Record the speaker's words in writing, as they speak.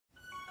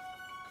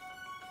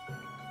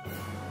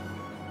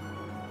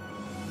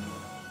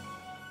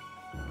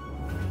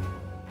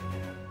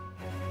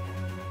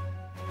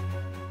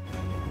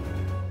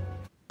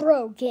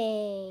Bro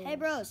game. Hey,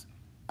 bros.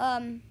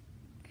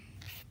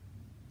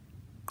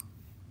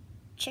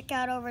 Check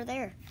out over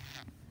there.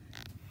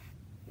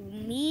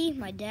 Me,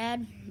 my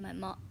dad, my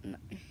mom.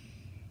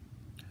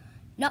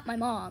 Not my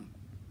mom.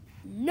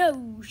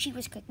 No, she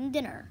was cooking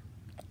dinner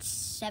at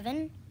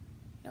 7.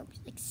 No,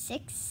 like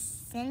 6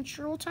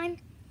 Central Time.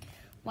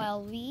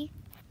 While we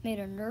made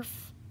a Nerf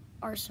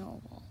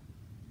arsenal wall.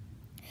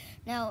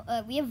 Now,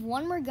 we have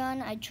one more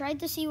gun. I tried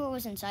to see what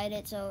was inside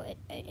it, so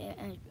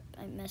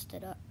I messed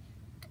it up.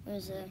 It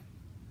was a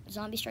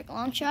zombie strike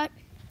long shot.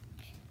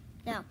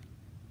 Now,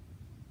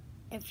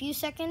 in a few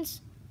seconds,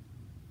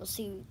 we'll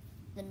see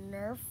the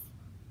Nerf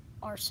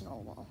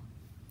arsenal wall.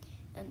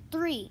 And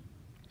 3,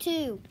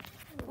 2,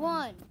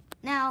 1.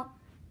 Now,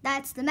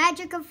 that's the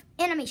magic of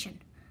animation.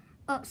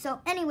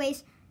 So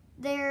anyways,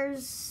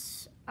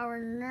 there's our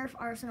Nerf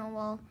arsenal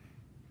wall.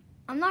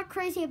 I'm not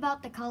crazy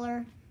about the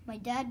color. My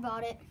dad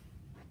bought it.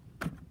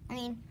 I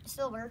mean, it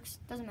still works.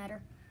 Doesn't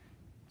matter.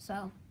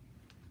 So,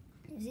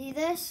 see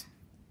this?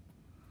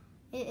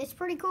 It's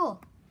pretty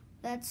cool.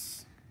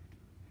 That's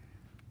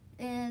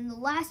in the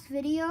last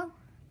video.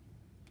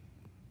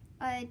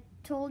 I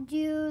told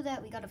you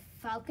that we got a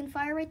Falcon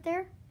Fire right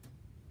there.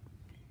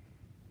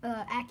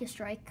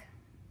 Strike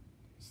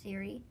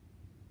series.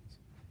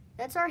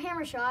 That's our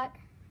hammer shot.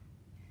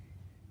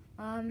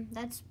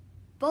 That's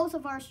both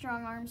of our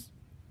strong arms.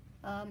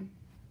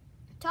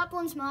 Top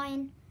one's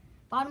mine.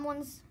 Bottom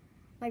one's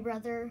my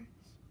brother,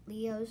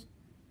 Leo's.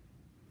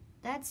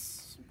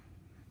 That's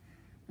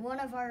one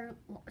of our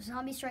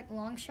zombie strike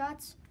long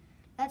shots.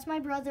 That's my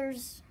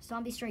brother's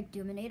zombie strike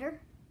Doominator.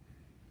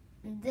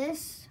 And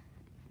this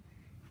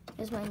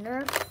is my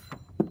Nerf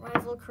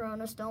rifle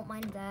Cronus. Don't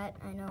mind that.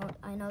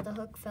 I know the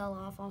hook fell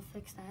off. I'll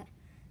fix that.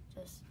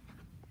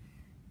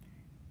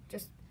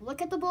 Just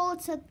look at the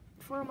bullets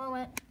for a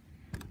moment.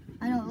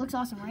 I know it looks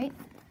awesome, right?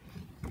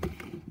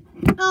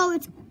 Oh,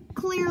 it's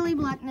clearly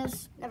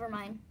blackness. Never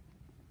mind.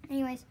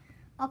 Anyways,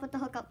 I'll put the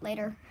hook up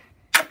later.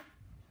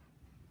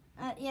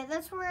 Yeah,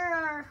 that's where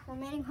our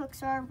remaining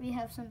hooks are. We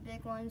have some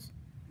big ones.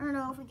 I don't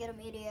know if we get a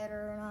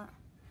mediator or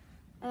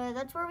not.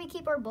 That's where we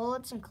keep our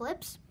bullets and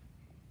clips.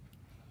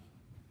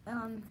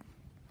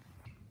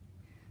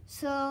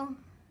 So,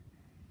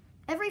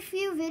 every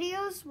few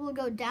videos we'll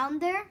go down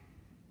there.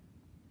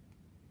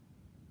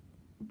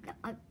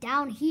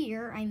 Down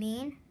here, I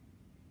mean.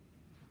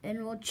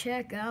 And we'll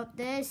check out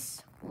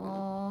this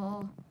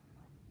wall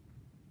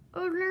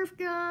of Nerf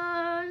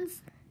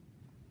guns.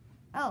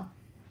 Oh,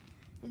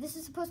 this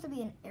is supposed to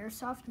be an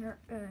airsoft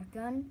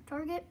gun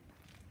target.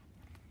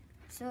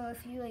 So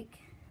if you like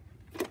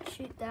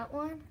shoot that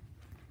one,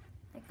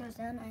 it goes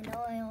down. I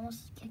know I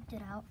almost kicked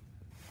it out.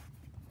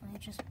 Let me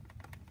just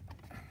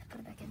put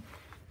it back in.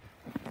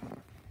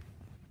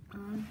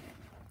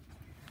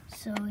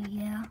 So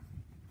yeah,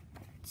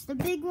 it's the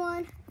big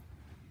one.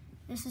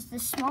 This is the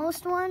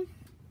smallest one.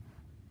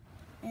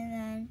 And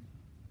then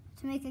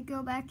to make it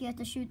go back, you have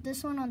to shoot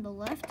this one on the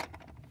left.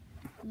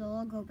 They'll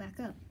all go back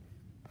up.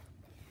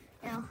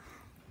 Now,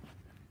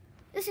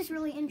 this is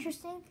really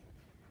interesting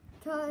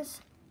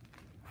because,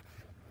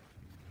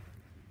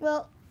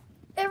 well,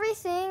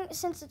 everything,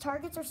 since the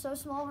targets are so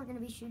small, we're going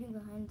to be shooting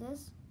behind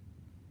this,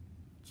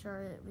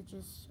 which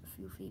is a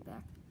few feet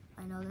back.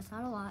 I know that's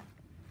not a lot,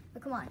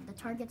 but come on, the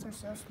targets are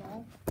so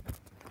small,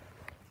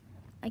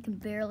 I can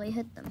barely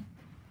hit them.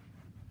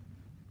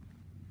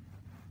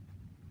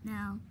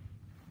 Now,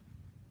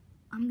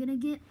 I'm gonna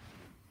get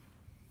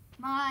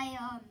my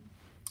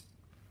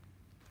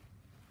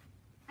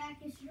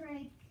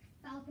Strike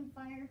Falcon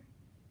Fire.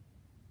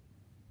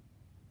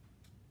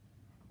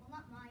 Well,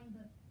 not mine,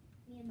 but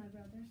me and my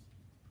brother's.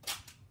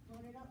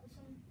 Load it up with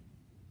some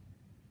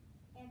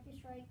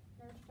Strike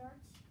Nerf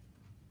darts.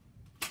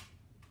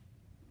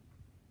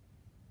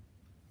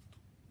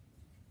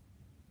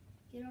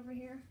 Get over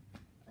here.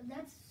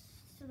 That's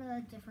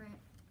a different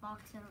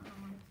box. I don't know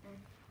what it's there.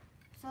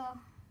 So,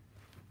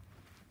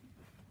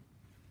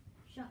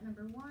 shot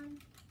number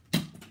 1.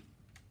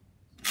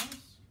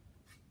 Nice.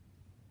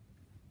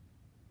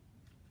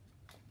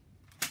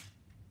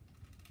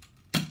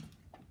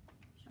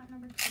 Shot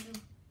number 2.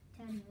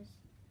 10 is.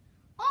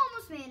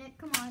 Almost made it.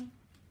 Come on.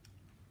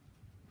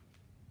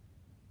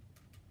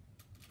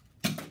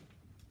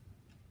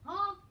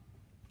 Oh,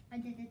 I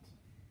did it.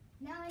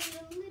 Now I need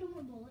a little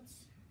more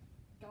bullets.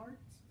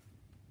 Darts.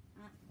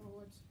 Not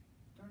bullets.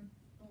 Darn,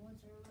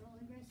 bullets are a little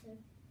aggressive.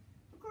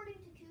 According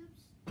to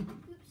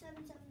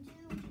Coop772,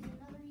 which is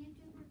another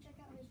YouTuber, check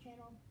out his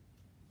channel.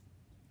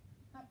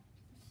 Not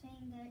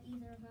saying that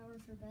either of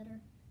ours are better.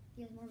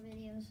 He has more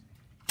videos.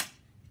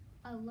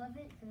 I love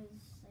it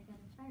because I got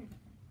inspired by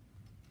that.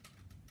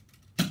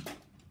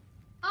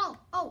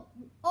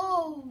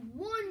 Oh,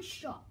 one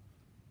shot.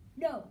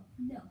 No.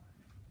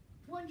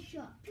 One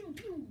shot. Pew,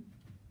 pew.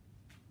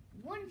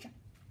 One shot.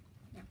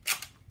 Now,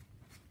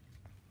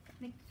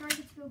 make the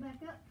targets go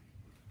back up.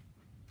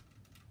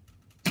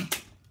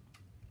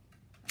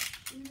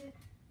 Shoot it.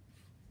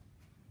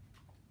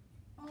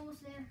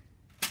 Almost there.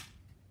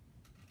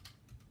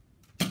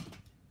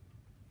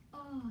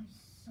 Oh, it's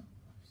so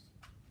close.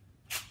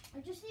 I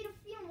just need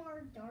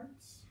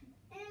darts,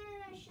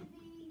 and I should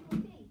be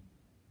okay.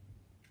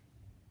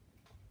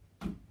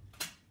 Okay,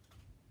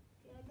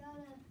 I got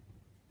a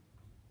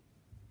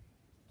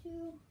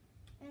 2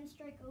 End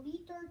Strike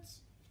Elite darts,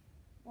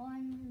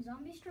 1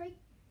 Zombie Strike.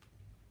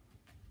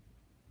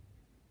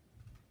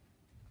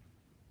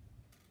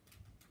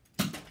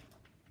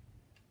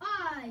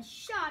 I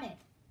shot it.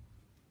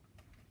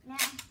 Now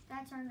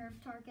that's our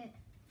Nerf target.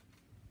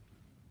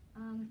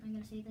 I'm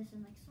gonna say this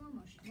in like slow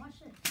motion. Watch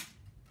this.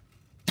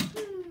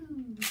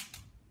 Woo.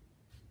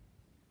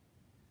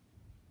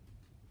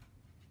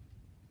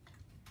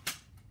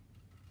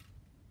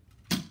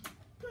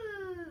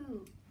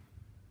 Woo.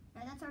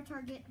 Now that's our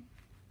target.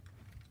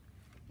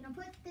 I'm gonna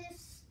put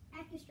this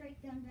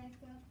AccuStrike gun back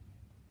up.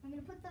 I'm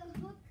gonna put the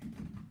hook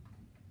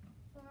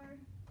for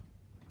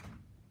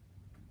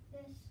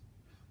this.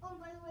 Oh,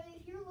 by the way,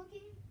 if you're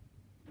looking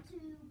to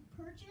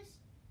purchase,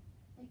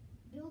 like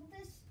build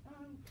this,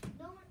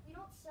 we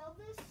don't sell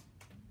this,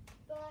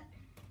 but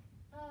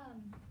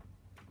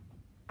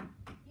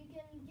you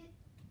can get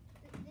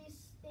these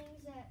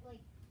things at like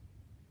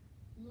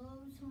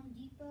Lowe's, Home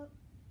Depot.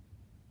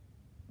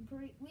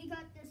 We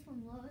got this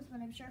from Lowe's,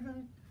 but I'm sure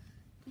Home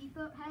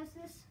Depot has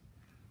this.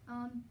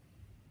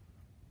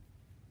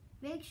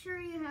 Make sure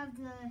you have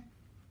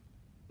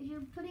if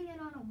you're putting it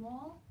on a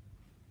wall,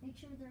 make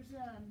sure there's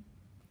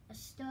a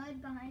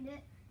stud behind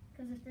it,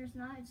 because if there's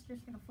not, it's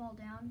just gonna fall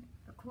down,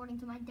 according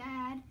to my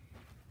dad,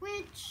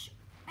 which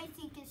I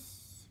think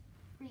is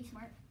pretty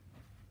smart.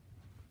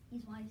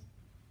 He's wise,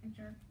 I'm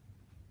sure.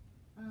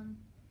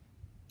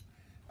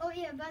 Oh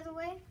yeah, by the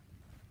way,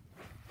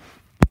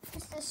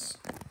 what's this?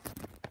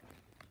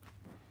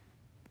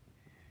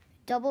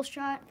 Double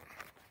shot.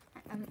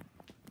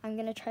 I'm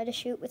gonna try to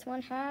shoot with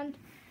one hand.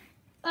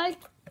 I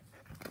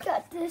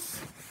got this.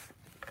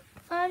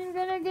 I'm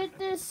gonna get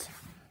this.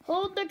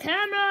 Hold the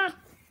camera.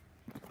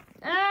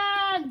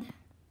 And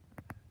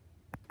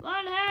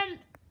one hand.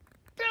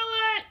 Do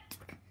it.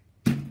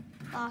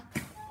 Oh,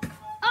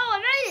 I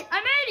made it.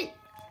 I made it.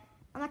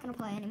 I'm not gonna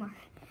play anymore.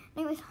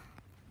 Anyways.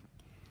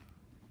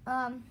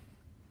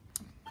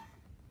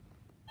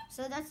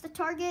 So that's the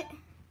target.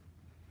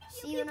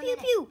 See you in a minute.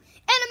 Pew, pew.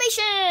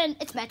 Animation!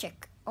 It's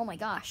magic. Oh my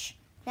gosh.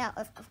 Now,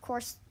 of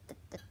course,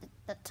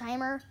 the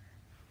timer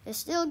is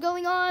still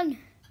going on.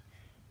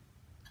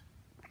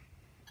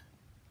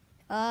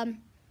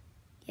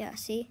 Yeah,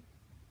 see?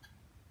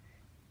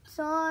 It's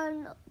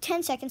on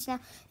 10 seconds now.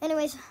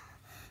 Anyways,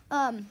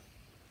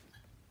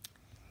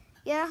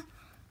 yeah.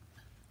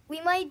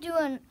 We might do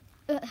an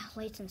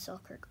Leighton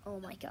Selkirk. Oh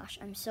my gosh,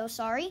 I'm so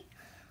sorry.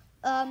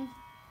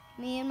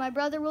 Me and my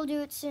brother will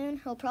do it soon.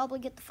 He'll probably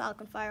get the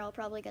Falcon Fire. I'll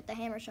probably get the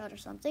Hammer Shot or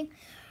something.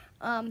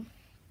 I'm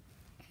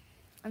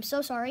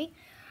so sorry.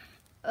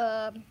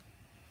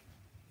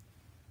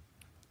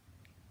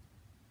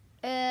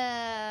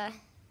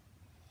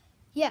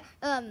 Yeah,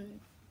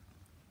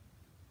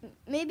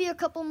 maybe a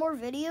couple more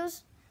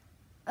videos,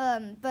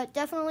 but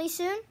definitely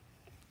soon.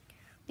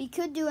 We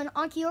could do an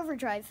Anki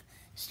Overdrive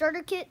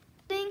starter kit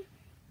thing.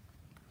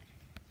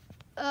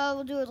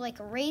 We'll do it like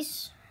a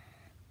race.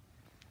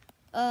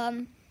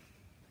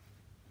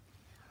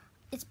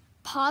 It's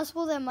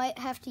possible that I might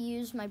have to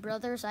use my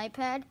brother's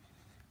iPad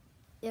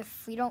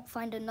if we don't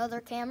find another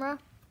camera,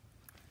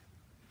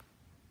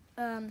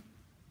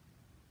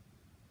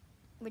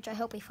 which I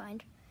hope we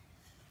find.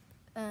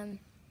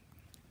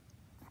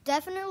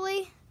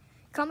 Definitely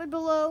comment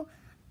below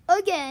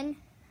again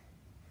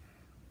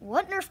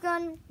what Nerf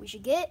gun we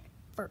should get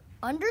for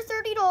under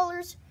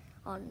 $30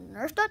 on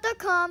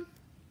nerf.com,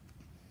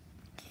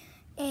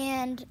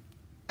 and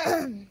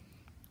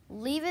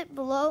leave it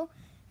below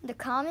in the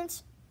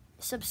comments.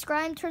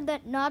 Subscribe, turn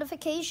that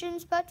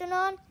notifications button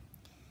on,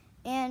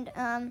 and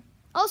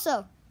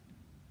also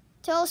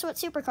tell us what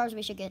supercars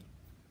we should get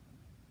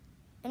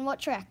and what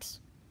tracks.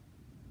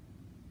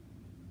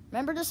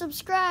 Remember to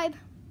subscribe,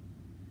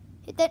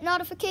 hit that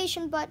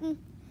notification button,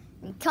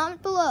 and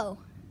comment below.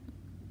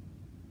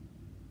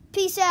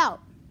 Peace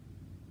out.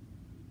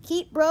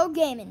 Keep bro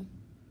gaming.